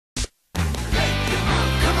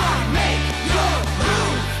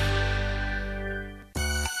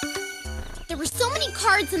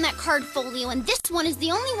cards in that card folio, and this one is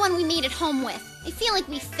the only one we made it home with. I feel like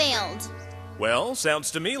we failed. Well,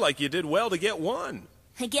 sounds to me like you did well to get one.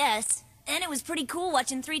 I guess. And it was pretty cool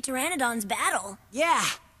watching 3 pteranodons battle. Yeah,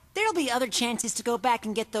 there'll be other chances to go back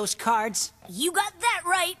and get those cards. You got that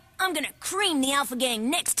right. I'm gonna cream the Alpha Gang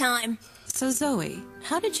next time. So Zoe,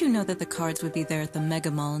 how did you know that the cards would be there at the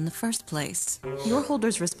Mega Mall in the first place? Your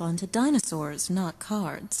holders respond to dinosaurs, not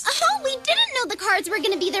cards. Oh, we didn't know the cards were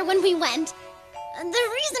gonna be there when we went. The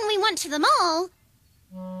reason we went to the mall...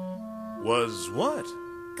 Was what?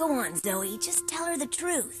 Go on, Zoe. Just tell her the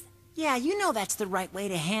truth. Yeah, you know that's the right way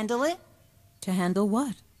to handle it. To handle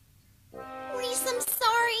what? Reese, I'm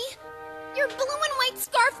sorry. Your blue and white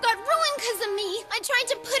scarf got ruined because of me. I tried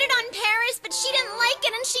to put it on Paris, but she didn't like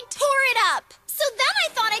it and she tore it up. So then I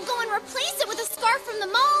thought I'd go and replace it with a scarf from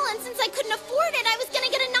the mall, and since I couldn't afford it, I was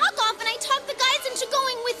gonna get a knockoff, and I talked the guys into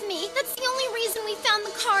going with me. That's the only reason we found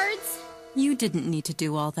the cards. You didn't need to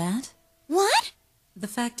do all that. What? The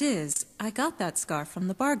fact is, I got that scarf from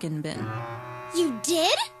the bargain bin. You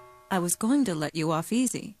did? I was going to let you off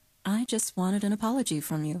easy. I just wanted an apology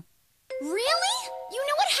from you. Really? You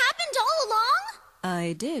knew what happened all along?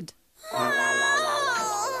 I did.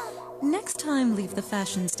 Oh. Next time, leave the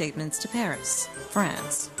fashion statements to Paris,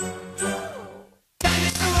 France.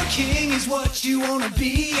 Dinosaur King is what you wanna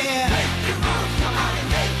be, yeah. Make your move, come on and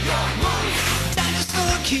make your move.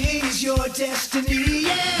 Dinosaur King is your destiny,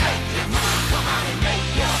 yeah. Make your move, come on and make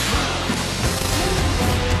your move.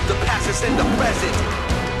 The past is in the present.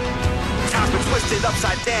 Time's been twisted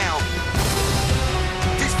upside down.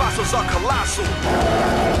 These fossils are colossal.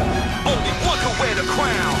 Only one can wear the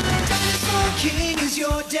crown. Dinosaur King is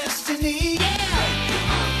your destiny, yeah. Make your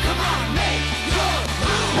move, come on, make your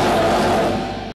move.